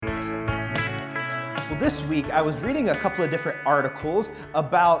this week, I was reading a couple of different articles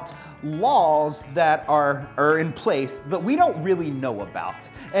about laws that are in place, but we don't really know about.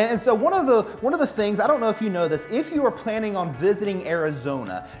 And so one of the things, I don't know if you know this, if you are planning on visiting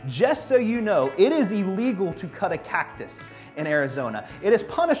Arizona, just so you know, it is illegal to cut a cactus in Arizona. It is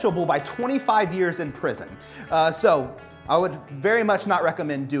punishable by 25 years in prison. So I would very much not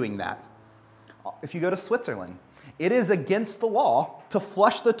recommend doing that. If you go to Switzerland, it is against the law to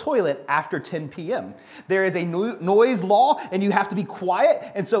flush the toilet after 10 p.m. There is a noise law, and you have to be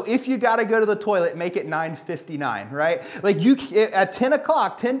quiet. And so if you got to go to the toilet, make it 9:59, right? Like at 10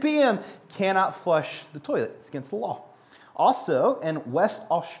 o'clock, 10 p.m., cannot flush the toilet. It's against the law. Also, in West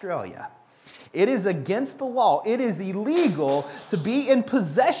Australia, it is against the law. It is illegal to be in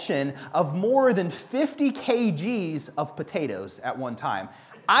possession of more than 50 kgs of potatoes at one time.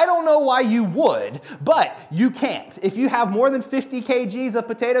 I don't know why you would, but you can't. If you have more than 50 kgs of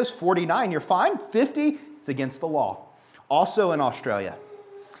potatoes, 49, you're fine. 50, it's against the law. Also in Australia,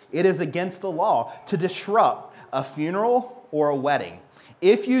 it is against the law to disrupt a funeral or a wedding.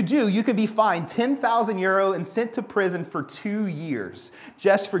 If you do, you can be fined 10,000 euro and sent to prison for 2 years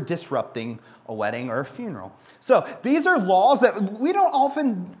just for disrupting a wedding or a funeral. So these are laws that we don't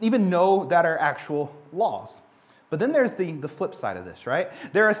often even know that are actual laws. But then there's the flip side of this, right?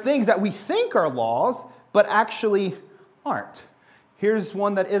 There are things that we think are laws, but actually aren't. Here's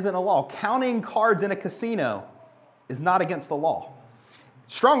one that isn't a law. Counting cards in a casino is not against the law.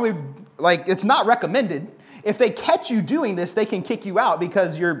 Strongly, it's not recommended. If they catch you doing this, they can kick you out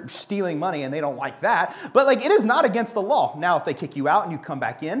because you're stealing money and they don't like that. But it is not against the law. Now, if they kick you out and you come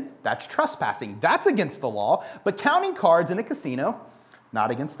back in, that's trespassing. That's against the law. But counting cards in a casino,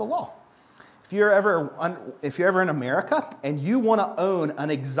 not against the law. If you're ever in America and you want to own an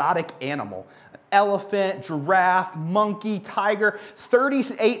exotic animal, an elephant, giraffe, monkey, tiger,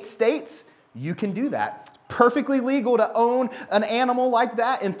 38 states, you can do that. Perfectly legal to own an animal like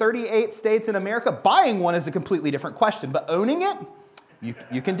that in 38 states in America. Buying one is a completely different question, but owning it,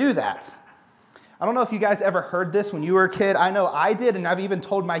 you can do that. I don't know if you guys ever heard this when you were a kid. I know I did, and I've even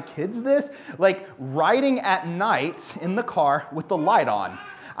told my kids this, riding at night in the car with the light on.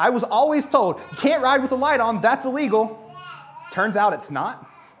 I was always told, you can't ride with the light on, that's illegal. Turns out it's not.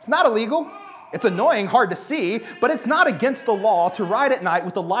 It's not illegal. It's annoying, hard to see, but it's not against the law to ride at night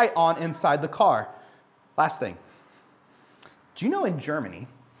with the light on inside the car. Last thing. Do you know in Germany,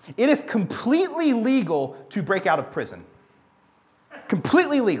 it is completely legal to break out of prison?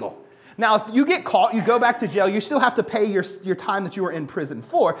 Completely legal. Now, if you get caught, you go back to jail, you still have to pay your time that you were in prison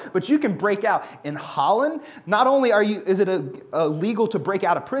for, but you can break out. In Holland, not only is it illegal to break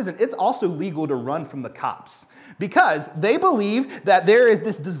out of prison, it's also legal to run from the cops because they believe that there is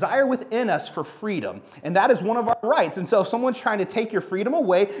this desire within us for freedom, and that is one of our rights. And so if someone's trying to take your freedom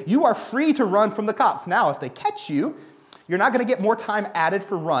away, you are free to run from the cops. Now, if they catch you, you're not going to get more time added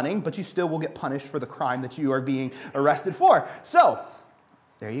for running, but you still will get punished for the crime that you are being arrested for. So,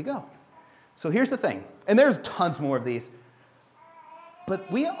 there you go. So here's the thing, and there's tons more of these, but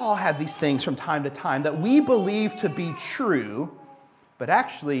we all have these things from time to time that we believe to be true, but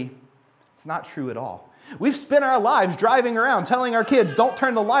actually, it's not true at all. We've spent our lives driving around telling our kids, don't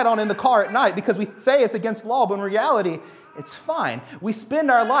turn the light on in the car at night because we say it's against law, but in reality, it's fine. We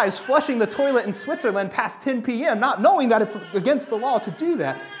spend our lives flushing the toilet in Switzerland past 10 p.m., not knowing that it's against the law to do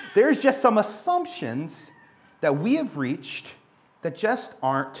that. There's just some assumptions that we have reached that just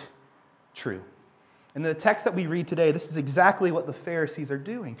aren't true. In the text that we read today, this is exactly what the Pharisees are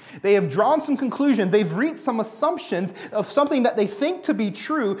doing. They have drawn some conclusions. They've reached some assumptions of something that they think to be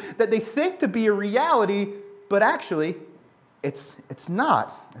true, that they think to be a reality, but actually, it's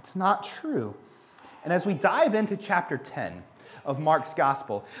not. It's not true. And as we dive into chapter 10 of Mark's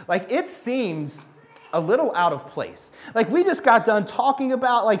gospel, it seems a little out of place. We just got done talking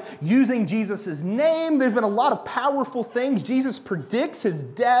about using Jesus' name. There's been a lot of powerful things. Jesus predicts his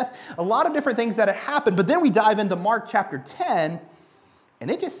death, a lot of different things that have happened. But then we dive into Mark chapter 10, and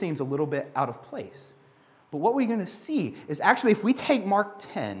it just seems a little bit out of place. But what we're going to see is actually if we take Mark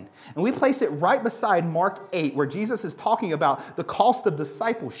 10 and we place it right beside Mark 8, where Jesus is talking about the cost of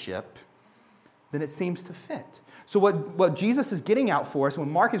discipleship, then it seems to fit. So what Jesus is getting out for us,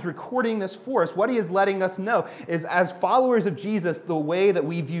 when Mark is recording this for us, what he is letting us know is as followers of Jesus, the way that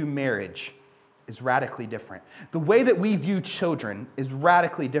we view marriage is radically different. The way that we view children is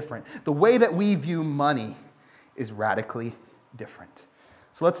radically different. The way that we view money is radically different.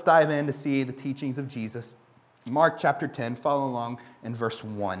 So let's dive in to see the teachings of Jesus. Mark chapter 10, follow along in verse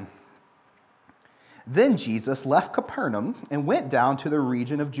 1. Then Jesus left Capernaum and went down to the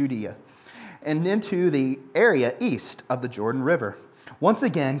region of Judea and into the area east of the Jordan River. Once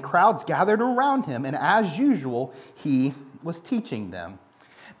again, crowds gathered around him, and as usual, he was teaching them.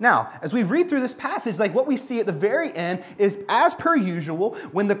 Now, as we read through this passage, like what we see at the very end is, as per usual,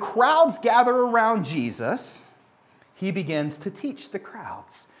 when the crowds gather around Jesus, he begins to teach the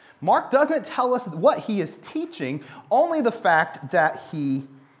crowds. Mark doesn't tell us what he is teaching, only the fact that he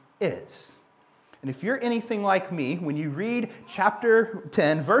is. And if you're anything like me, when you read chapter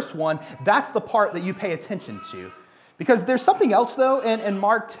 10, verse 1, that's the part that you pay attention to. Because there's something else, though, in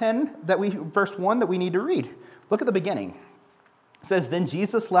Mark 10, verse 1, that we need to read. Look at the beginning. It says, "Then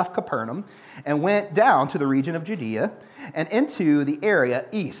Jesus left Capernaum and went down to the region of Judea and into the area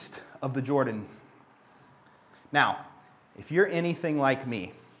east of the Jordan." Now, if you're anything like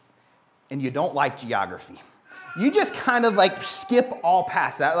me and you don't like geography, you just kind of like skip all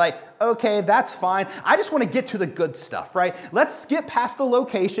past that. Like, okay, that's fine. I just want to get to the good stuff, right? Let's skip past the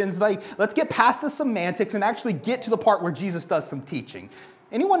locations. Like, let's get past the semantics and actually get to the part where Jesus does some teaching.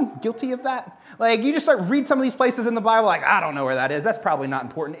 Anyone guilty of that? Like, you just start read some of these places in the Bible, like, I don't know where that is. That's probably not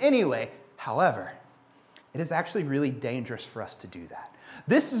important anyway. However, it is actually really dangerous for us to do that.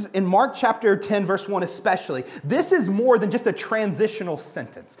 This is, in Mark chapter 10, verse 1 especially, this is more than just a transitional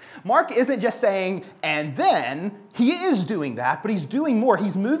sentence. Mark isn't just saying, and then, he is doing that, but he's doing more.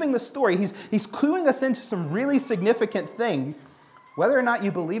 He's moving the story. He's cluing us into some really significant thing. Whether or not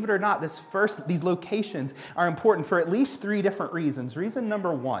you believe it or not, these locations are important for at least 3 different reasons. Reason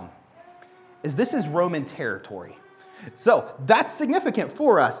number 1 is this is Roman territory. So that's significant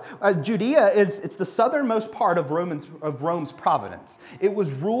for us. Judea it's the southernmost part of Rome's province. It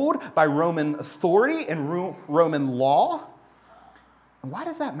was ruled by Roman authority and Roman law. And why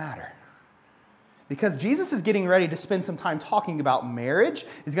does that matter? Because Jesus is getting ready to spend some time talking about marriage.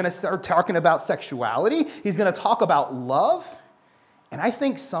 He's going to start talking about sexuality. He's going to talk about love. And I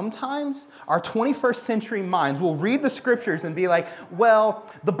think sometimes our 21st century minds will read the scriptures and be like, well,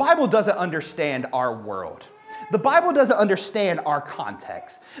 the Bible doesn't understand our world. The Bible doesn't understand our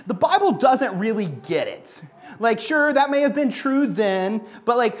context. The Bible doesn't really get it. Like, sure, that may have been true then,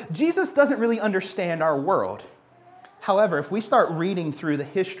 but like, Jesus doesn't really understand our world. However, if we start reading through the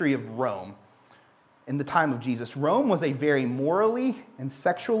history of Rome, in the time of Jesus, Rome was a very morally and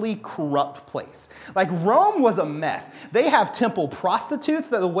sexually corrupt place. Like, Rome was a mess. They have temple prostitutes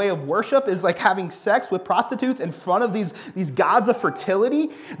that the way of worship is like having sex with prostitutes in front of these gods of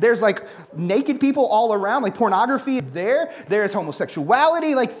fertility. There's like naked people all around, like pornography is there. There's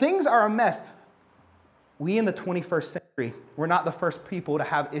homosexuality, like things are a mess. We in the 21st century, we're not the first people to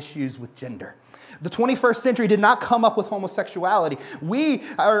have issues with gender. The 21st century did not come up with homosexuality. We're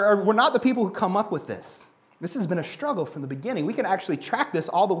not the people who come up with this. This has been a struggle from the beginning. We can actually track this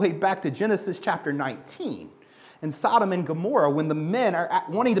all the way back to Genesis chapter 19 in Sodom and Gomorrah when the men are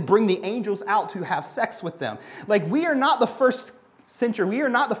wanting to bring the angels out to have sex with them. Like, we are not the first century. We are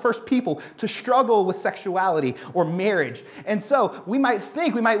not the first people to struggle with sexuality or marriage. And so we might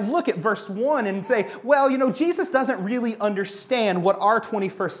look at verse 1 and say, well, Jesus doesn't really understand what our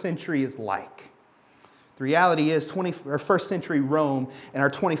 21st century is like. The reality is our first century Rome and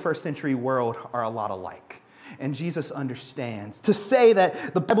our 21st century world are a lot alike. And Jesus understands. To say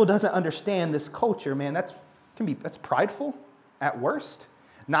that the Bible doesn't understand this culture, man, that's prideful at worst,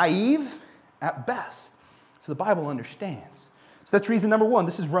 naive at best. So the Bible understands. So that's reason number 1.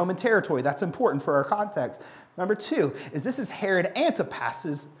 This is Roman territory. That's important for our context. Number 2 is this is Herod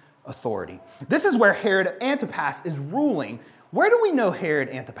Antipas's authority. This is where Herod Antipas is ruling. Where do we know Herod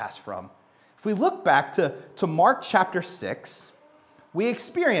Antipas from? If we look back to Mark chapter 6, we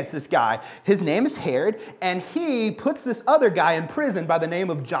experience this guy. His name is Herod, and he puts this other guy in prison by the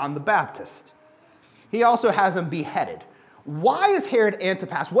name of John the Baptist. He also has him beheaded. Why is Herod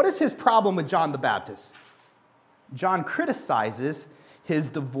Antipas? What is his problem with John the Baptist? John criticizes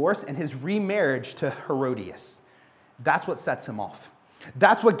his divorce and his remarriage to Herodias. That's what sets him off.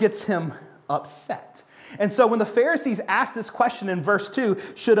 That's what gets him upset. And so when the Pharisees ask this question in verse 2,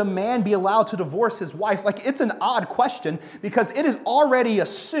 should a man be allowed to divorce his wife? Like, it's an odd question because it is already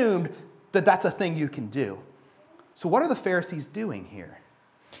assumed that that's a thing you can do. So what are the Pharisees doing here?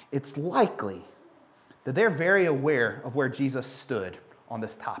 It's likely that they're very aware of where Jesus stood on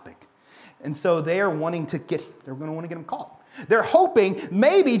this topic. And so they're going to want to get him caught. They're hoping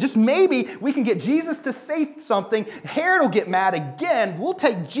maybe, just maybe, we can get Jesus to say something. Herod will get mad again. We'll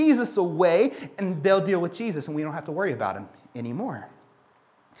take Jesus away, and they'll deal with Jesus, and we don't have to worry about him anymore.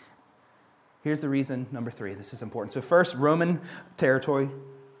 Here's the reason, number 3. This is important. So first, Roman territory.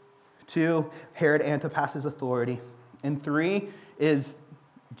 2, Herod Antipas's authority. And 3 is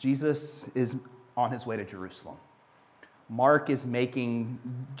Jesus is on his way to Jerusalem. Mark is making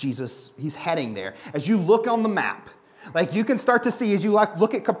Jesus, he's heading there. As you look on the map, Like you can start to see as you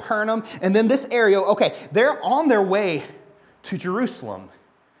look at Capernaum and then this area, okay, they're on their way to Jerusalem,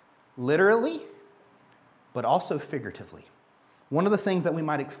 literally, but also figuratively. One of the things that we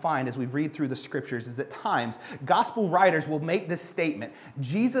might find as we read through the scriptures is at times, gospel writers will make this statement,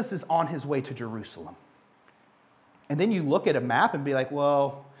 Jesus is on his way to Jerusalem. And then you look at a map and be like,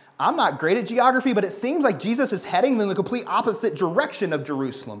 well, I'm not great at geography, but it seems like Jesus is heading in the complete opposite direction of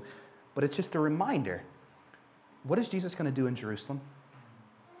Jerusalem. But it's just a reminder. What is Jesus going to do in Jerusalem?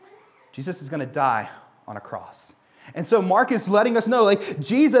 Jesus is going to die on a cross. And so Mark is letting us know, like,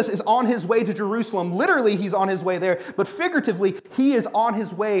 Jesus is on his way to Jerusalem. Literally, he's on his way there. But figuratively, he is on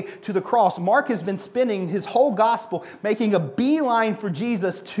his way to the cross. Mark has been spending his whole gospel making a beeline for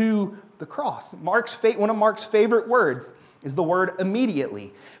Jesus to the cross. One of Mark's favorite words is the word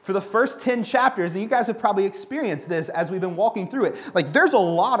immediately. For the first 10 chapters, and you guys have probably experienced this as we've been walking through it, like there's a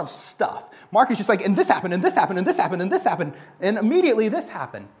lot of stuff. Mark is just like, and this happened, and this happened, and this happened, and this happened, and immediately this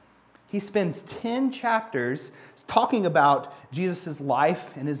happened. He spends 10 chapters talking about Jesus'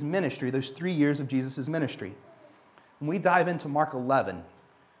 life and his ministry, those 3 years of Jesus' ministry. When we dive into Mark 11,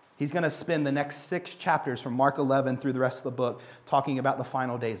 he's going to spend the next 6 chapters from Mark 11 through the rest of the book talking about the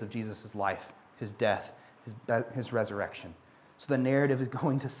final days of Jesus' life, his death, his resurrection. So the narrative is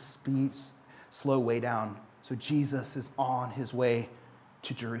going to slow way down. So Jesus is on his way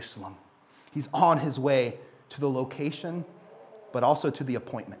to Jerusalem. He's on his way to the location, but also to the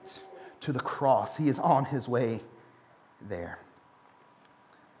appointment, to the cross. He is on his way there.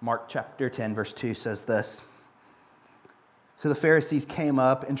 Mark chapter 10, verse 2 says this. So the Pharisees came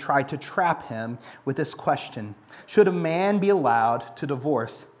up and tried to trap him with this question: should a man be allowed to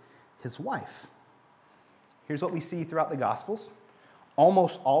divorce his wife? Here's what we see throughout the Gospels.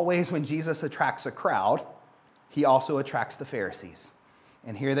 Almost always when Jesus attracts a crowd, he also attracts the Pharisees.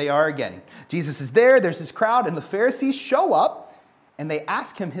 And here they are again. Jesus is there, there's this crowd, and the Pharisees show up, and they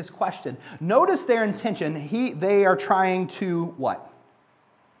ask him his question. Notice their intention. They are trying to what?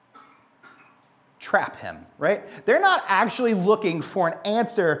 Trap him, right? They're not actually looking for an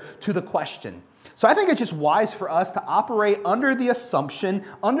answer to the question. So I think it's just wise for us to operate under the assumption,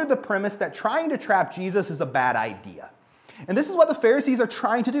 under the premise that trying to trap Jesus is a bad idea. And this is what the Pharisees are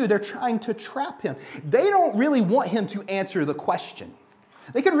trying to do. They're trying to trap him. They don't really want him to answer the question.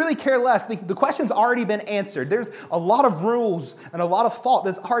 They could really care less. The question's already been answered. There's a lot of rules and a lot of thought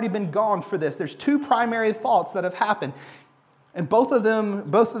that's already been gone for this. There's 2 primary thoughts that have happened. And both of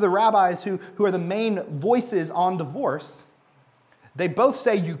the rabbis who are the main voices on divorce, they both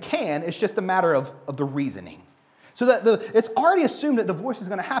say you can. It's just a matter of the reasoning. So that it's already assumed that divorce is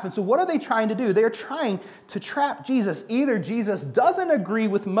going to happen. So what are they trying to do? They're trying to trap Jesus. Either Jesus doesn't agree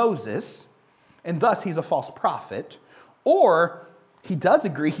with Moses, and thus he's a false prophet, or he does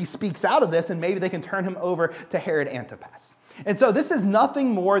agree, he speaks out of this, and maybe they can turn him over to Herod Antipas. And so this is nothing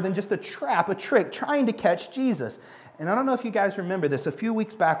more than just a trap, a trick, trying to catch Jesus. And I don't know if you guys remember this. A few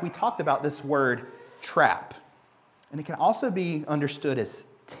weeks back, we talked about this word trap. And it can also be understood as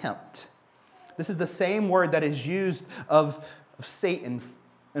tempt. This is the same word that is used of Satan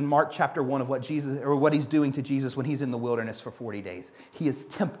in Mark chapter 1 of what he's doing to Jesus when he's in the wilderness for 40 days. He is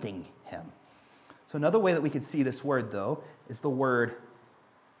tempting him. So another way that we could see this word, though, is the word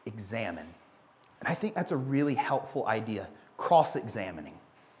examine. And I think that's a really helpful idea, cross-examining.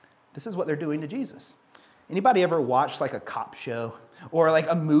 This is what they're doing to Jesus. Anybody ever watched like a cop show or like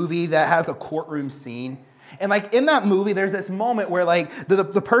a movie that has a courtroom scene? And like in that movie, there's this moment where like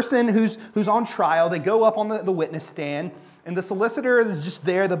the person who's on trial, they go up on the witness stand, and the solicitor is just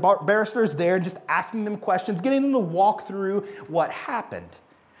there, the barrister is there, just asking them questions, getting them to walk through what happened.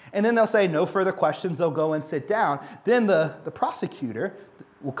 And then they'll say no further questions, they'll go and sit down. Then the prosecutor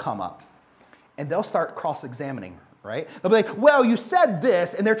will come up, and they'll start cross-examining, right? They'll be like, well, you said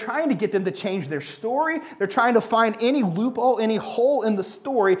this, and they're trying to get them to change their story. They're trying to find any loophole, any hole in the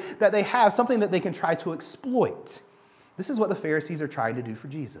story that they have, something that they can try to exploit. This is what the Pharisees are trying to do for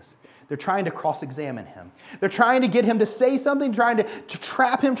Jesus. They're trying to cross-examine him. They're trying to get him to say something, trying to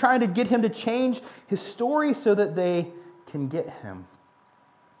trap him, trying to get him to change his story so that they can get him.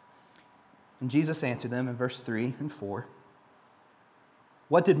 And Jesus answered them in verse 3 and 4.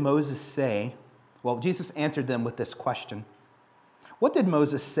 What did Moses say? Well, Jesus answered them with this question. What did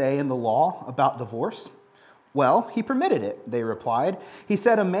Moses say in the law about divorce? Well, he permitted it, they replied. He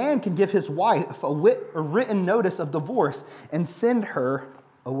said a man can give his wife a written notice of divorce and send her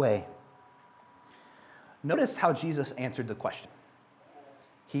away. Notice how Jesus answered the question.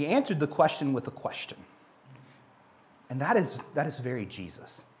 He answered the question with a question. And that is very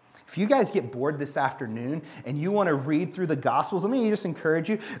Jesus. If you guys get bored this afternoon and you want to read through the Gospels, let me just encourage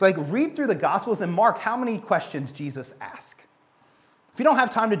you, read through the Gospels and mark how many questions Jesus asked. If you don't have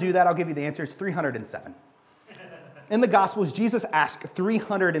time to do that, I'll give you the answer. It's 307. In the Gospels, Jesus asked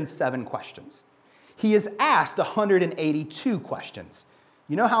 307 questions. He is asked 182 questions.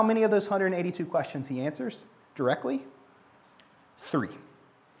 You know how many of those 182 questions he answers directly? 3.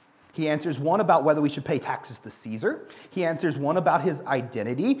 He answers one about whether we should pay taxes to Caesar. He answers one about his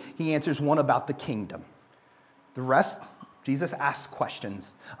identity. He answers one about the kingdom. The rest, Jesus asks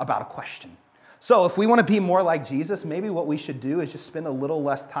questions about a question. So if we want to be more like Jesus, maybe what we should do is just spend a little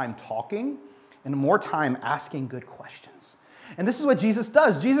less time talking and more time asking good questions. And this is what Jesus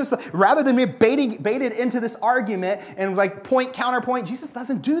does. Jesus, rather than being baited into this argument and point, counterpoint, Jesus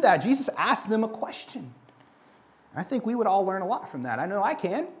doesn't do that. Jesus asks them a question. I think we would all learn a lot from that. I know I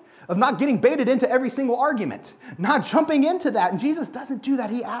can. Of not getting baited into every single argument, not jumping into that. And Jesus doesn't do that.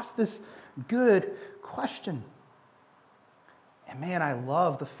 He asks this good question. And man, I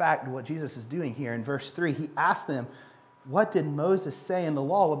love the fact of what Jesus is doing here in verse 3. He asked them, what did Moses say in the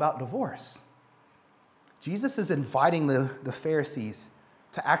law about divorce? Jesus is inviting the Pharisees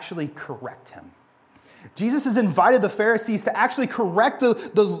to actually correct him. Jesus has invited the Pharisees to actually correct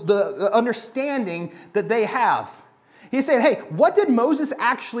the understanding that they have. He's saying, hey, what did Moses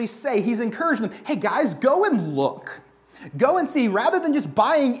actually say? He's encouraging them, hey guys, go and look. Go and see, rather than just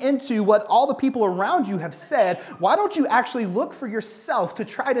buying into what all the people around you have said, why don't you actually look for yourself to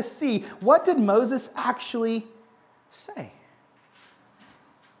try to see what did Moses actually say? I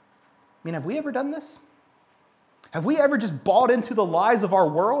mean, have we ever done this? Have we ever just bought into the lies of our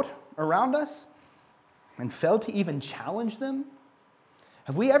world around us and failed to even challenge them?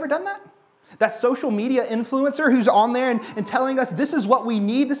 Have we ever done that? That social media influencer who's on there and telling us this is what we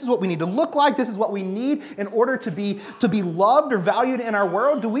need to look like, this is what we need in order to be loved or valued in our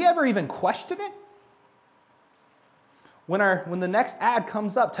world. Do we ever even question it? When the next ad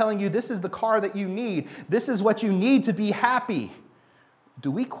comes up telling you this is the car that you need, this is what you need to be happy,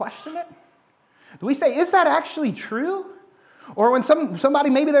 do we question it? Do we say, is that actually true? Or when somebody,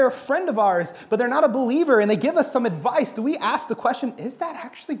 maybe they're a friend of ours, but they're not a believer and they give us some advice, do we ask the question, is that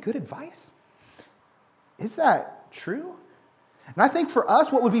actually good advice? Is that true? And I think for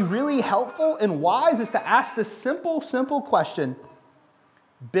us, what would be really helpful and wise is to ask this simple question,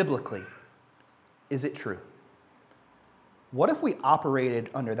 biblically, is it true? What if we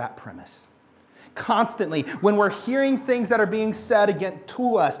operated under that premise? Constantly, when we're hearing things that are being said again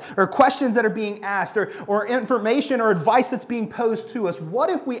to us, or questions that are being asked, or information or advice that's being posed to us,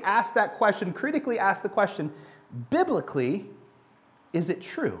 what if we ask that question, critically ask the question, biblically, is it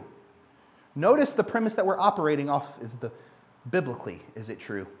true? Notice the premise that we're operating off is the biblically, is it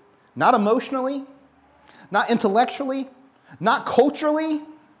true? Not emotionally, not intellectually, not culturally,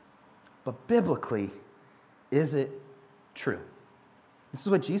 but biblically, is it true? This is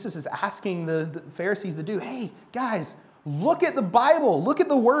what Jesus is asking the Pharisees to do. Hey, guys, look at the Bible, look at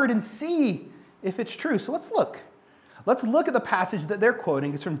the Word and see if it's true. So let's look. Let's look at the passage that they're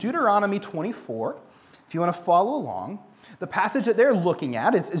quoting. It's from Deuteronomy 24. If you want to follow along, the passage that they're looking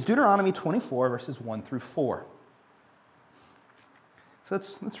at is Deuteronomy 24, verses 1 through 4. So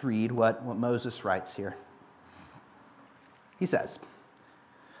let's read what Moses writes here. He says,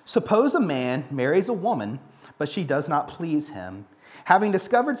 suppose a man marries a woman, but she does not please him. Having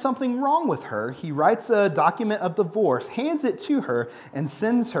discovered something wrong with her, he writes a document of divorce, hands it to her, and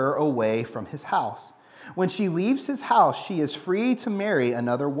sends her away from his house. When she leaves his house, she is free to marry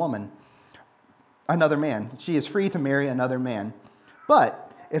another man. She is free to marry another man.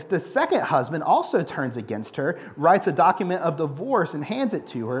 But if the second husband also turns against her, writes a document of divorce and hands it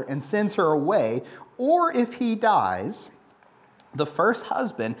to her and sends her away, or if he dies, the first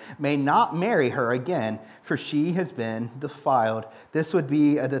husband may not marry her again, for she has been defiled. This would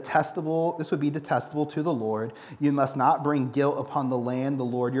be detestable to the Lord. You must not bring guilt upon the land the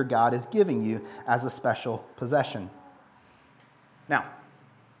Lord your God is giving you as a special possession. Now,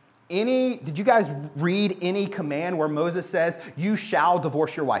 did you guys read any command where Moses says, you shall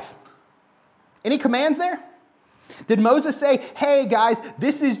divorce your wife? Any commands there? Did Moses say, hey guys,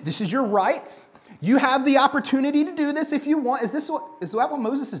 this is your right? You have the opportunity to do this if you want. Is that what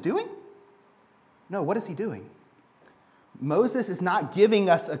Moses is doing? No, what is he doing? Moses is not giving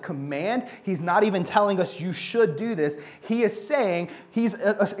us a command. He's not even telling us you should do this. He is saying, he's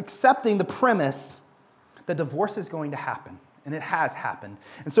accepting the premise that divorce is going to happen. And it has happened.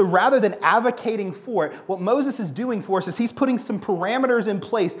 And so rather than advocating for it, what Moses is doing for us is he's putting some parameters in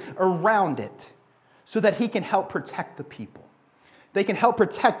place around it so that he can help protect the people. They can help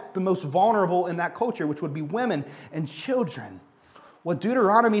protect the most vulnerable in that culture, which would be women and children. what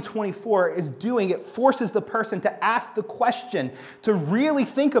Deuteronomy 24 is doing, it forces the person to ask the question, to really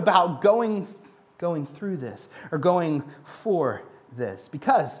think about going through this or going for this.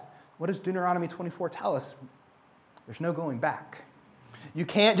 Because what does Deuteronomy 24 tell us? There's no going back. You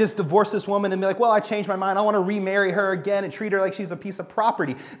can't just divorce this woman and be like, well, I changed my mind. I want to remarry her again and treat her like she's a piece of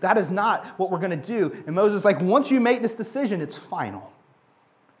property. That is not what we're going to do. And Moses is like, once you make this decision, it's final.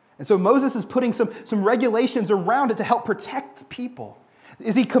 And so Moses is putting some regulations around it to help protect people.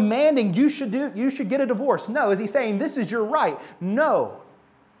 Is he commanding you should get a divorce? No. Is he saying this is your right? No.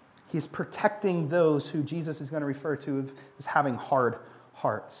 He is protecting those who Jesus is going to refer to as having hard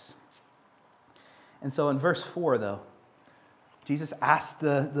hearts. And so in verse 4, though, Jesus asked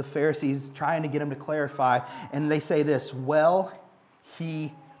the Pharisees, trying to get them to clarify, and they say this, well,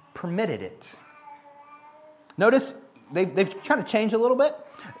 he permitted it. Notice they've kind of changed a little bit.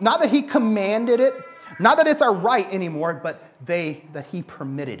 Not that he commanded it, not that it's our right anymore, but that he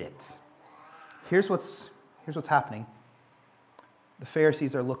permitted it. Here's what's happening. The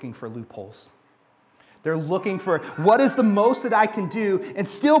Pharisees are looking for loopholes. They're looking for what is the most that I can do and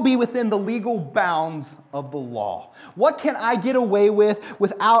still be within the legal bounds of the law. What can I get away with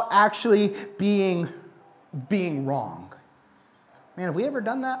without actually being wrong? Man, have we ever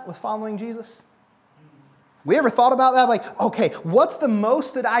done that with following Jesus? We ever thought about that? Like, okay, what's the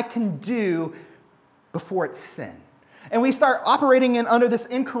most that I can do before it's sin? And we start operating under this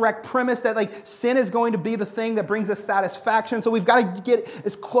incorrect premise that like sin is going to be the thing that brings us satisfaction. So we've got to get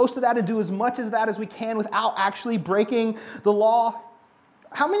as close to that and do as much of that as we can without actually breaking the law.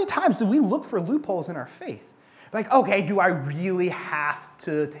 How many times do we look for loopholes in our faith? Like, okay, do I really have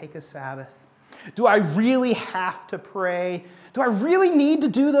to take a Sabbath? Do I really have to pray? Do I really need to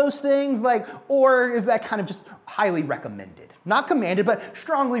do those things? Or is that kind of just highly recommended? Not commanded, but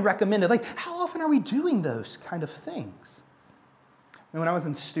strongly recommended. Like, how often are we doing those kind of things? When I was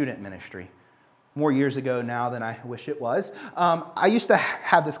in student ministry, more years ago now than I wish it was, I used to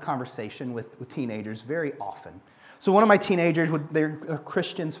have this conversation with teenagers very often. So one of my teenagers, they're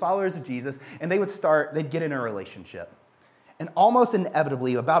Christians, followers of Jesus, and they'd get in a relationship. And almost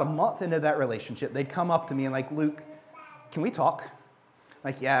inevitably, about a month into that relationship, they'd come up to me and like, Luke, can we talk?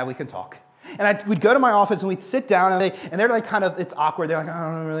 Like, yeah, we can talk. And we'd go to my office and we'd sit down and they're like it's awkward. They're like,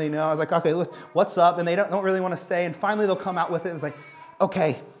 I don't really know. I was like, okay, look, what's up? And they don't really want to say. And finally they'll come out with it. It was like,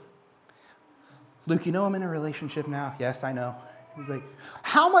 okay, Luke, you know I'm in a relationship now? Yes, I know. He's like,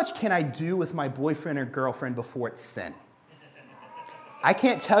 how much can I do with my boyfriend or girlfriend before it's sin? I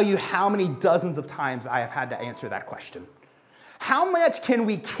can't tell you how many dozens of times I have had to answer that question. How much can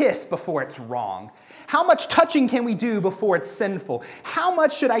we kiss before it's wrong? How much touching can we do before it's sinful? How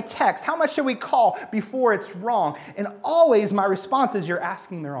much should I text? How much should we call before it's wrong? And always my response is, you're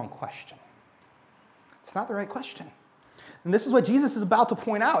asking the wrong question. It's not the right question. And this is what Jesus is about to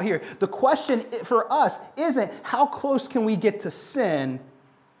point out here. The question for us isn't how close can we get to sin,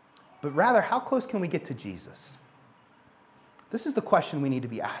 but rather how close can we get to Jesus? This is the question we need to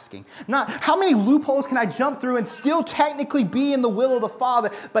be asking. Not how many loopholes can I jump through and still technically be in the will of the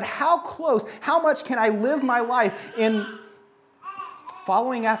Father, but how close, how much can I live my life in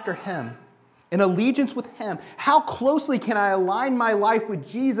following after Him, in allegiance with Him? How closely can I align my life with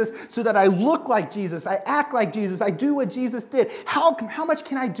Jesus so that I look like Jesus, I act like Jesus, I do what Jesus did? How much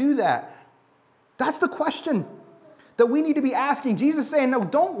can I do that? That's the question that we need to be asking. Jesus is saying, no,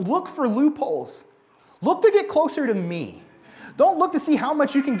 don't look for loopholes. Look to get closer to me. Don't look to see how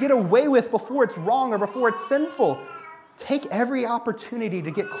much you can get away with before it's wrong or before it's sinful. Take every opportunity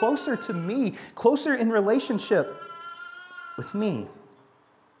to get closer to me, closer in relationship with me.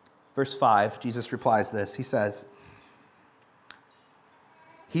 Verse 5, Jesus replies this. He says,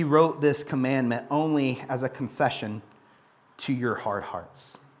 He wrote this commandment only as a concession to your hard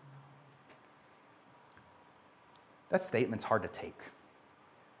hearts. That statement's hard to take.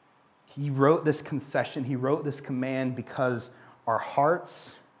 He wrote this concession, He wrote this command because our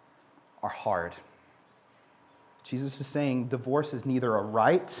hearts are hard. Jesus is saying divorce is neither a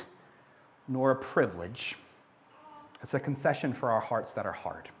right nor a privilege. It's a concession for our hearts that are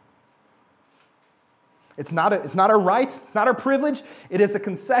hard. It's not a right, it's not a privilege. It is a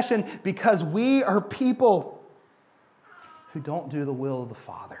concession because we are people who don't do the will of the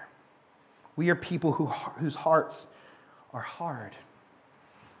Father. We are people whose hearts are hard.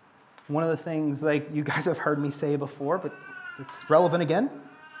 One of the things like you guys have heard me say before, but it's relevant again.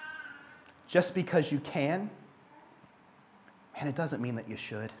 Just because you can, man, it doesn't mean that you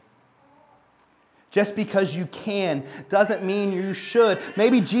should. Just because you can doesn't mean you should.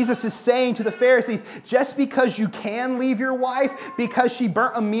 Maybe Jesus is saying to the Pharisees, just because you can leave your wife because she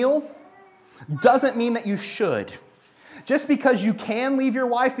burnt a meal doesn't mean that you should. Just because you can leave your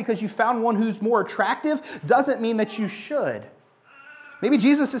wife because you found one who's more attractive doesn't mean that you should. Maybe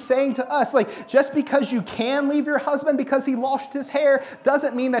Jesus is saying to us, like, just because you can leave your husband because he lost his hair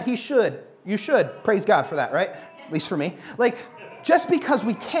doesn't mean that he should. You should. Praise God for that, right? At least for me. Like, just because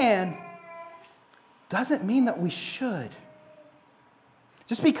we can doesn't mean that we should.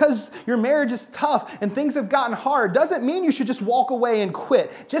 Just because your marriage is tough and things have gotten hard doesn't mean you should just walk away and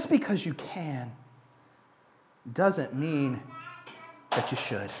quit. Just because you can doesn't mean that you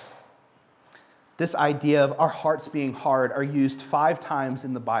should. This idea of our hearts being hard are used 5 times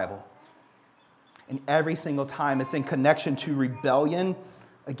in the Bible. And every single time it's in connection to rebellion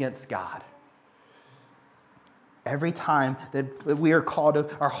against God. Every time that we are called to,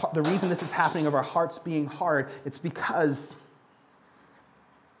 the reason this is happening of our hearts being hard, it's because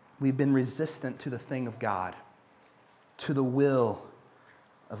we've been resistant to the thing of God, to the will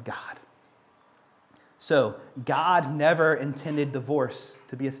of God. So God never intended divorce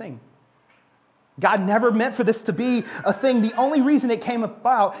to be a thing. God never meant for this to be a thing. The only reason it came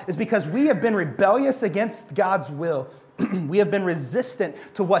about is because we have been rebellious against God's will. We have been resistant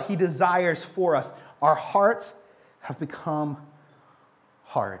to what he desires for us. Our hearts have become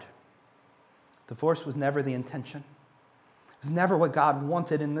hard. Divorce was never the intention. It was never what God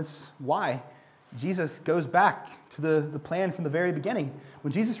wanted, and that's why Jesus goes back to the plan from the very beginning.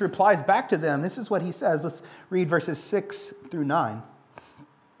 When Jesus replies back to them, this is what he says. Let's read verses 6 through 9.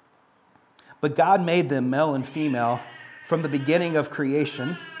 But God made them male and female from the beginning of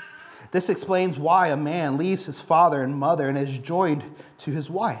creation. This explains why a man leaves his father and mother and is joined to his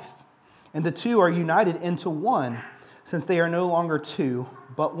wife. And the two are united into one, since they are no longer two,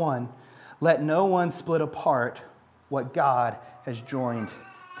 but one. Let no one split apart what God has joined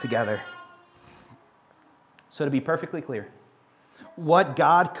together. So to be perfectly clear, what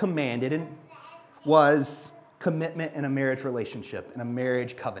God commanded was commitment in a marriage relationship, in a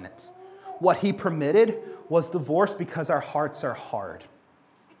marriage covenant. What he permitted was divorce because our hearts are hard.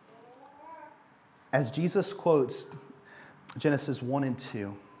 As Jesus quotes Genesis 1 and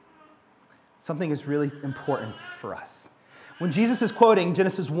 2, something is really important for us. When Jesus is quoting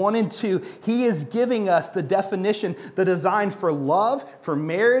Genesis 1 and 2, he is giving us the definition, the design for love, for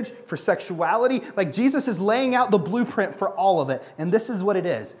marriage, for sexuality. Like Jesus is laying out the blueprint for all of it. And this is what it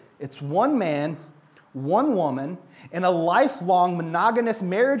is. It's one man, one woman, in a lifelong monogamous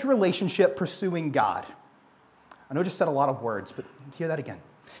marriage relationship pursuing God. I know I just said a lot of words, but hear that again.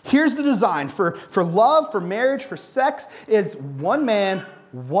 Here's the design for love, for marriage, for sex, is one man,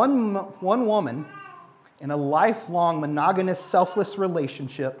 one woman, in a lifelong monogamous, selfless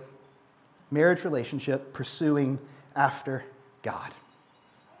relationship, marriage relationship, pursuing after God.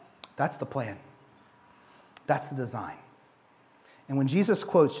 That's the plan. That's the design. And when Jesus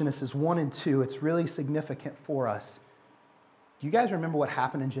quotes Genesis 1 and 2, it's really significant for us. Do you guys remember what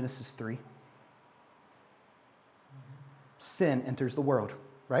happened in Genesis 3? Sin enters the world,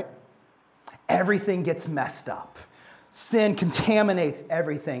 right? Everything gets messed up. Sin contaminates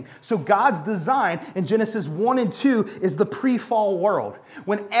everything. So God's design in Genesis 1 and 2 is the pre-fall world,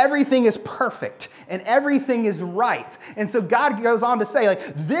 when everything is perfect and everything is right. And so God goes on to say, like,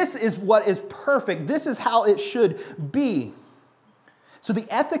 this is what is perfect. This is how it should be. So the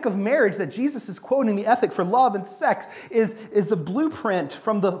ethic of marriage that Jesus is quoting, the ethic for love and sex, is a blueprint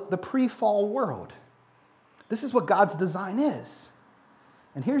from the pre-fall world. This is what God's design is.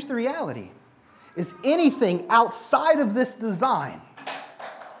 And here's the reality. Is anything outside of this design,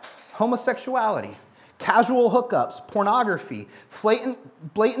 homosexuality, casual hookups, pornography,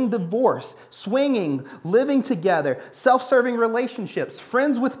 blatant divorce, swinging, living together, self-serving relationships,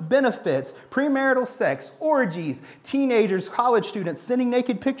 friends with benefits, premarital sex, orgies, teenagers, college students sending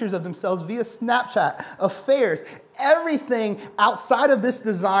naked pictures of themselves via Snapchat, affairs, everything outside of this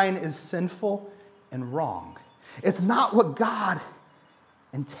design is sinful and wrong. It's not what God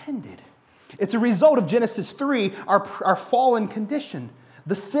intended. It's a result of Genesis 3, our fallen condition.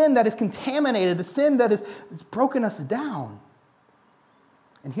 The sin that is contaminated, the sin that has broken us down.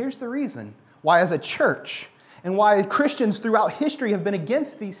 And here's the reason why as a church and why Christians throughout history have been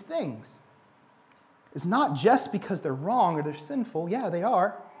against these things. It's not just because they're wrong or they're sinful. Yeah, they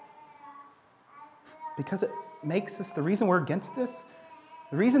are. Because it makes us, the reason we're against this,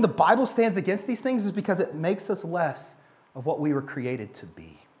 the reason the Bible stands against these things is because it makes us less of what we were created to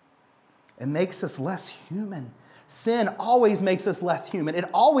be. It makes us less human. Sin always makes us less human. It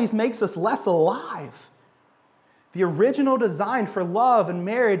always makes us less alive. The original design for love and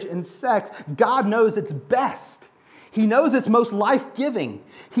marriage and sex, God knows it's best. He knows it's most life-giving.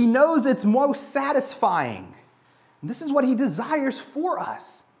 He knows it's most satisfying. And this is what he desires for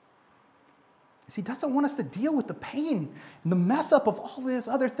us. is he doesn't want us to deal with the pain and the mess up of all these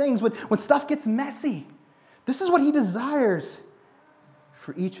other things when stuff gets messy. This is what he desires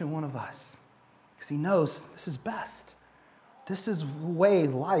for each and one of us, because he knows this is best. This is the way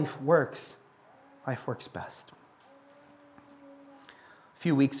life works. Life works best. A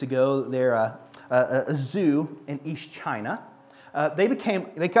few weeks ago, a zoo in East China, they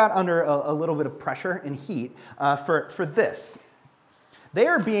got under a little bit of pressure and heat for this. They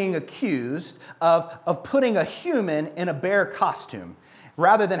are being accused of putting a human in a bear costume.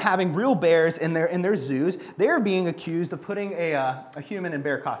 Rather than having real bears in their zoos, they are being accused of putting a human in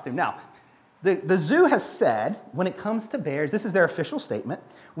bear costume. Now, the zoo has said, when it comes to bears, this is their official statement,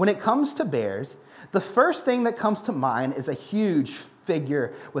 when it comes to bears, the first thing that comes to mind is a huge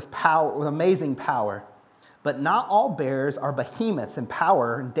figure with power, with amazing power. But not all bears are behemoths in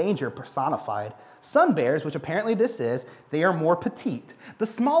power and danger personified. Some bears, which apparently this is, they are more petite, the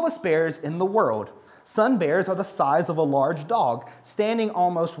smallest bears in the world. Sun bears are the size of a large dog, standing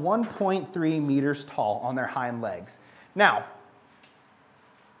almost 1.3 meters tall on their hind legs. Now,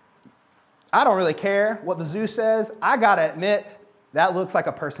 I don't really care what the zoo says. I gotta admit, that looks like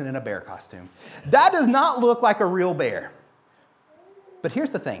a person in a bear costume. That does not look like a real bear. But here's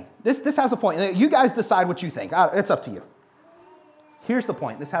the thing. This has a point. You guys decide what you think. It's up to you. Here's the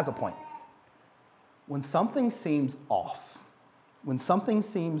point. This has a point. When something seems off, when something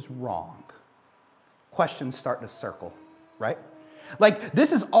seems wrong, questions start to circle, right? Like,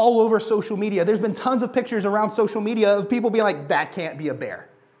 this is all over social media. There's been tons of pictures around social media of people being like, that can't be a bear.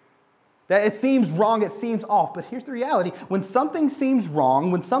 That it seems wrong, it seems off. But here's the reality. When something seems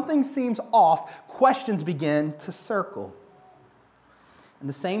wrong, when something seems off, questions begin to circle. And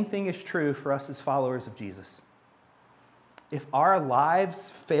the same thing is true for us as followers of Jesus. If our lives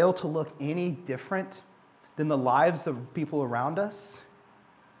fail to look any different than the lives of people around us,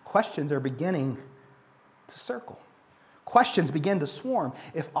 questions are beginning to circle. Questions begin to swarm.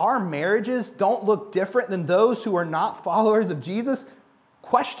 If our marriages don't look different than those who are not followers of Jesus,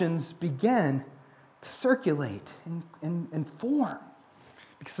 questions begin to circulate and form.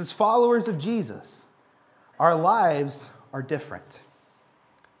 Because as followers of Jesus, our lives are different.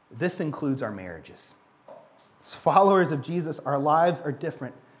 This includes our marriages. As followers of Jesus, our lives are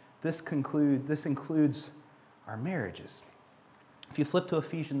different. This includes our marriages. If you flip to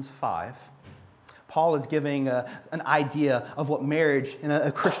Ephesians 5, Paul is giving an idea of what marriage in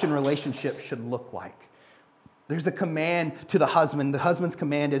a Christian relationship should look like. There's a command to the husband. The husband's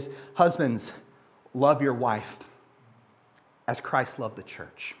command is, husbands, love your wife as Christ loved the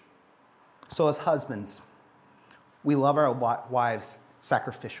church. So as husbands, we love our wives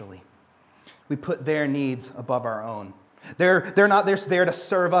sacrificially. We put their needs above our own. They're not there to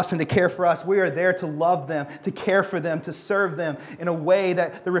serve us and to care for us. We are there to love them, to care for them, to serve them in a way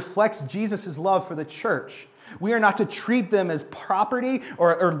that reflects Jesus' love for the church. We are not to treat them as property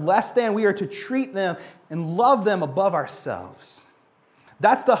or less than. We are to treat them and love them above ourselves.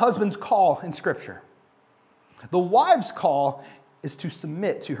 That's the husband's call in Scripture. The wife's call is to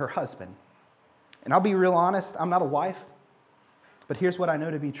submit to her husband. And I'll be real honest, I'm not a wife, but here's what I know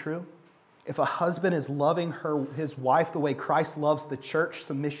to be true. If a husband is loving his wife the way Christ loves the church,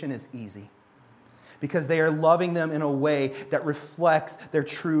 submission is easy. Because they are loving them in a way that reflects their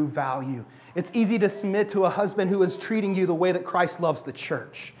true value. It's easy to submit to a husband who is treating you the way that Christ loves the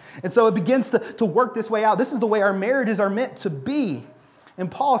church. And so it begins to work this way out. This is the way our marriages are meant to be. And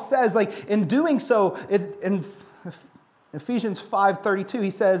Paul says, like, in doing so, in Ephesians 5:32,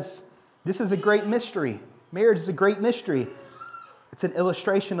 he says, this is a great mystery. Marriage is a great mystery. It's an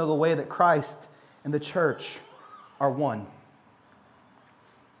illustration of the way that Christ and the church are one.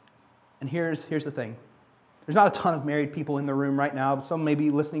 And here's the thing. There's not a ton of married people in the room right now. Some may be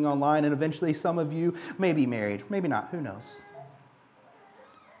listening online, and eventually some of you may be married. Maybe not. Who knows?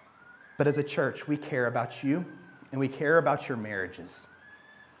 But as a church, we care about you, and we care about your marriages.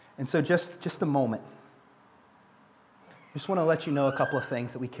 And so just a moment. I just want to let you know a couple of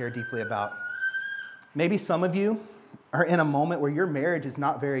things that we care deeply about. Maybe some of you are in a moment where your marriage is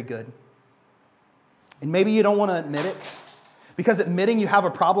not very good. And maybe you don't want to admit it, because admitting you have a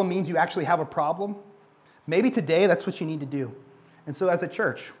problem means you actually have a problem. Maybe today that's what you need to do. And so as a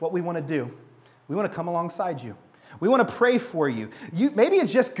church, what we want to do, we want to come alongside you. We want to pray for you. Maybe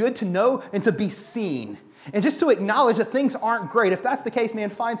it's just good to know and to be seen, and just to acknowledge that things aren't great. If that's the case, man,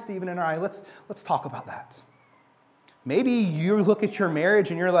 find Stephen and I. Let's talk about that. Maybe you look at your marriage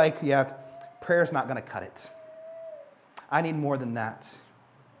and you're like, yeah, prayer's not going to cut it. I need more than that.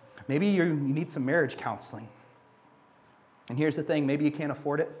 Maybe you need some marriage counseling. And here's the thing, maybe you can't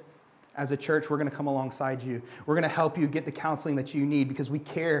afford it. As a church, we're going to come alongside you. We're going to help you get the counseling that you need because we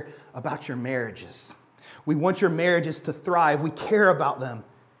care about your marriages. We want your marriages to thrive. We care about them.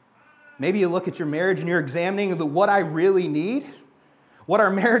 Maybe you look at your marriage and you're examining what I really need. What our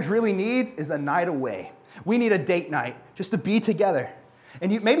marriage really needs is a night away. We need a date night just to be together.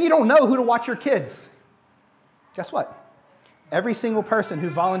 And maybe you don't know who to watch your kids. Guess what? Every single person who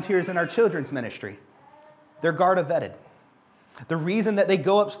volunteers in our children's ministry, they're Garda vetted. The reason that they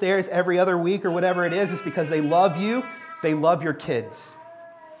go upstairs every other week or whatever it is because they love you, they love your kids.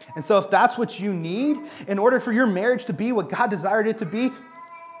 And so if that's what you need, in order for your marriage to be what God desired it to be,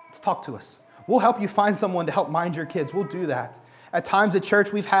 let's talk to us. We'll help you find someone to help mind your kids. We'll do that. At times at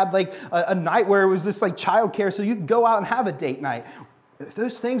church, we've had like a night where it was just like childcare, so you can go out and have a date night. If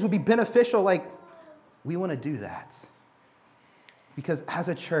those things would be beneficial, like, we want to do that. Because as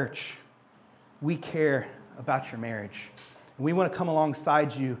a church, we care about your marriage. We want to come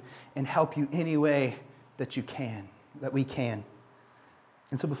alongside you and help you any way that you can, that we can.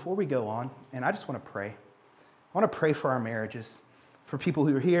 And so before we go on, and I just want to pray. I want to pray for our marriages, for people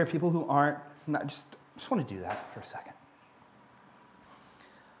who are here, people who aren't. And I just want to do that for a second.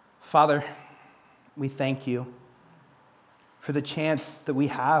 Father, we thank you for the chance that we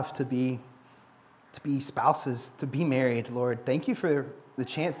have to be spouses, to be married, Lord. Thank you for the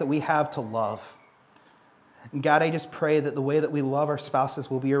chance that we have to love. And God, I just pray that the way that we love our spouses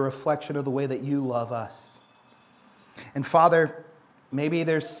will be a reflection of the way that you love us. And Father, maybe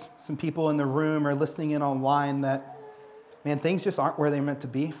there's some people in the room or listening in online that, man, things just aren't where they're meant to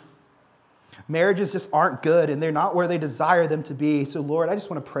be. Marriages just aren't good, and they're not where they desire them to be. So, Lord, I just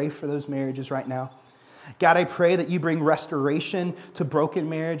want to pray for those marriages right now. God, I pray that you bring restoration to broken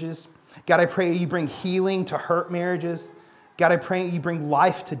marriages. God, I pray you bring healing to hurt marriages. God, I pray you bring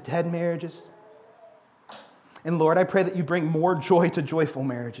life to dead marriages. And Lord, I pray that you bring more joy to joyful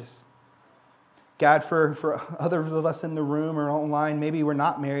marriages. God, for others of us in the room or online, maybe we're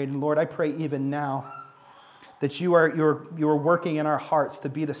not married. And Lord, I pray even now that you are working in our hearts to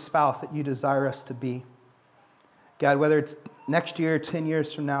be the spouse that you desire us to be. God, whether it's next year or 10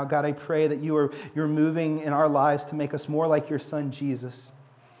 years from now, God, I pray that you're moving in our lives to make us more like your son, Jesus,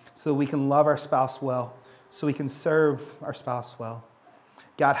 so we can love our spouse well, so we can serve our spouse well.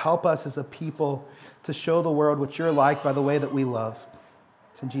 God, help us as a people to show the world what you're like by the way that we love.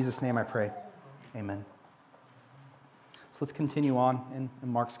 It's in Jesus' name I pray. Amen. So let's continue on in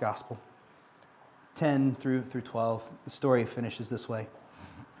Mark's gospel. 10 through 12. The story finishes this way. It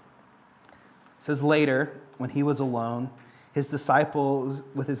says, later, when he was alone,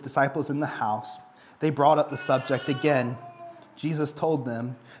 with his disciples in the house, they brought up the subject again. Jesus told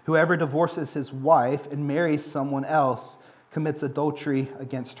them, whoever divorces his wife and marries someone else commits adultery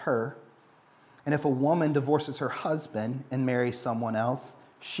against her. And if a woman divorces her husband and marries someone else,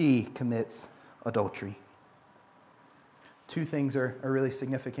 she commits adultery. Two things are really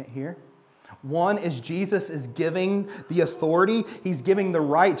significant here. One is Jesus is giving the authority. He's giving the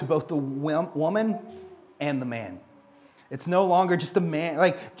right to both the woman and the man. It's no longer just a man.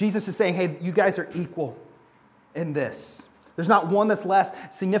 Like Jesus is saying, hey, you guys are equal in this. There's not one that's less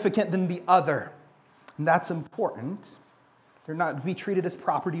significant than the other. And that's important. They're not to be treated as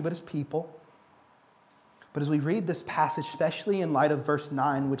property, but as people. But as we read this passage, especially in light of verse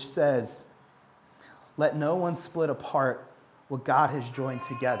 9, which says, let no one split apart what God has joined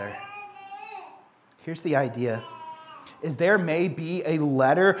together. Here's the idea, is there may be a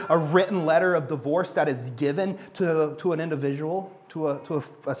written letter of divorce that is given to an individual, to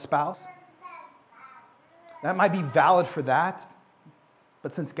a spouse. That might be valid for that,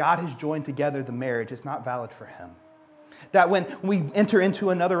 but since God has joined together the marriage, it's not valid for him. That when we enter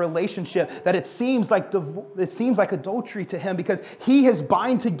into another relationship, that it seems like adultery to him because he has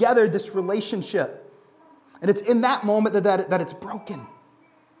bound together this relationship. And it's in that moment that it's broken.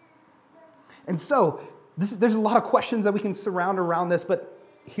 And so, there's a lot of questions that we can surround around this, but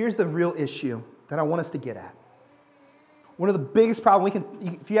here's the real issue that I want us to get at. One of the biggest problems,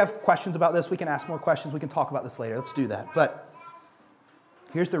 if you have questions about this, we can ask more questions. We can talk about this later. Let's do that. But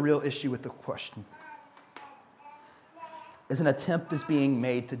here's the real issue with the question. Is an attempt is being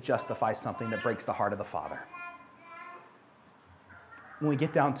made to justify something that breaks the heart of the Father. When we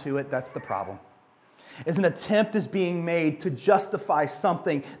get down to it, that's the problem. Is an attempt is being made to justify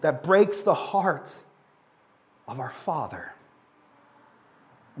something that breaks the heart of our Father.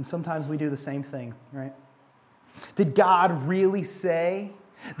 And sometimes we do the same thing, right? Did God really say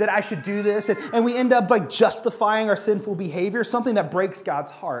that I should do this? And we end up like justifying our sinful behavior, something that breaks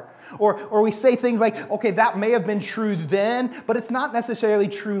God's heart. Or we say things like, okay, that may have been true then, but it's not necessarily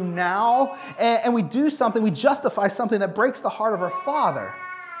true now. And we do something, we justify something that breaks the heart of our Father.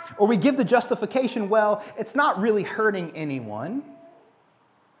 Or we give the justification, well, it's not really hurting anyone.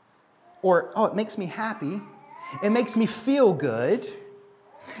 Or, oh, it makes me happy. It makes me feel good.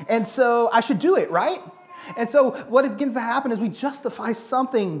 And so I should do it, right? And so what begins to happen is we justify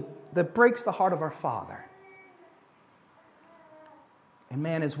something that breaks the heart of our Father. And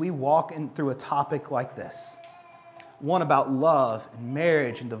man, as we walk through a topic like this, one about love and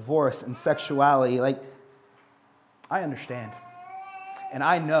marriage and divorce and sexuality, I understand. And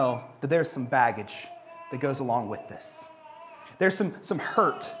I know that there's some baggage that goes along with this. There's some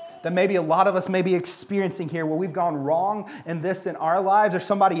hurt that maybe a lot of us may be experiencing here where we've gone wrong in this in our lives, or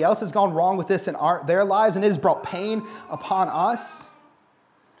somebody else has gone wrong with this in their lives, and it has brought pain upon us.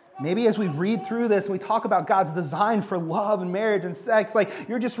 Maybe as we read through this and we talk about God's design for love and marriage and sex,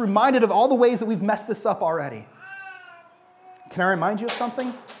 you're just reminded of all the ways that we've messed this up already. Can I remind you of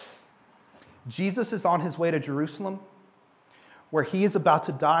something? Jesus is on his way to Jerusalem, where he is about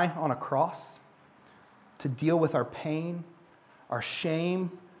to die on a cross to deal with our pain, our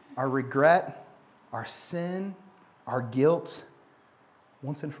shame, our regret, our sin, our guilt,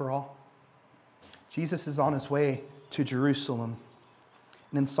 once and for all. Jesus is on his way to Jerusalem.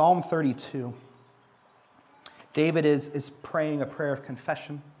 And in Psalm 32, David is praying a prayer of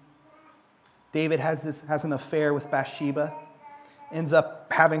confession. David has an affair with Bathsheba, ends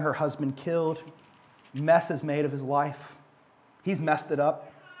up having her husband killed. Mess is made of his life. He's messed it up.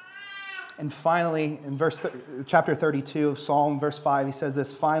 And finally, in chapter 32 of Psalm, verse 5, he says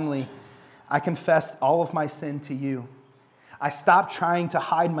this, "Finally, I confessed all of my sin to you. I stopped trying to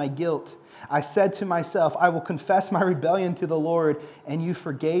hide my guilt. I said to myself, I will confess my rebellion to the Lord, and you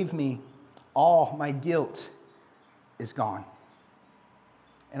forgave me. All my guilt is gone."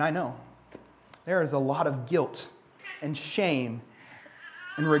 And I know there is a lot of guilt and shame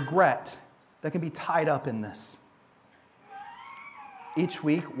and regret that can be tied up in this. Each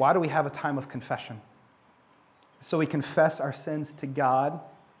week, why do we have a time of confession? So we confess our sins to God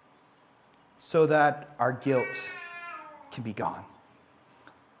so that our guilt can be gone.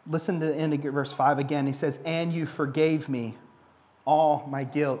 Listen to the end of verse 5 again. He says, "And you forgave me. All my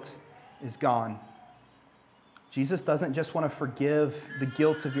guilt is gone." Jesus doesn't just want to forgive the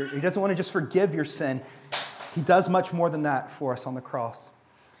guilt of he doesn't want to just forgive your sin. He does much more than that for us on the cross.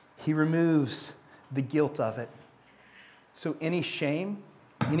 He removes the guilt of it. So any shame,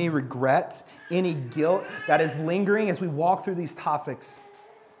 any regret, any guilt that is lingering as we walk through these topics,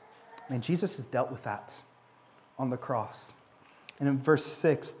 and Jesus has dealt with that on the cross. And in verse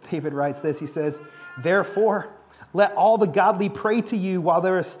 6, David writes this. He says, "Therefore, let all the godly pray to you while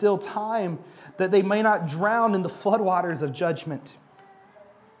there is still time, that they may not drown in the floodwaters of judgment."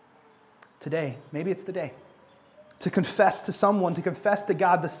 Today, maybe it's the day to confess to someone, to confess to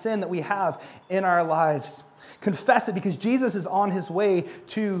God the sin that we have in our lives. Confess it because Jesus is on his way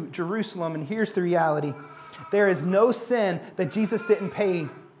to Jerusalem. And here's the reality. There is no sin that Jesus didn't pay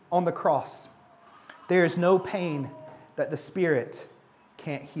on the cross. There is no pain that the Spirit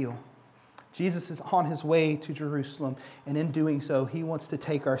can't heal. Jesus is on his way to Jerusalem. And in doing so, he wants to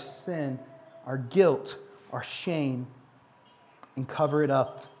take our sin, our guilt, our shame, and cover it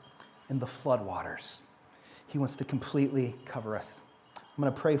up in the floodwaters. He wants to completely cover us. I'm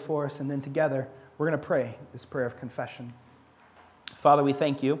going to pray for us, and then together we're going to pray this prayer of confession. Father, we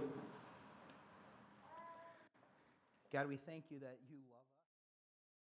thank you. God, we thank you that you love us.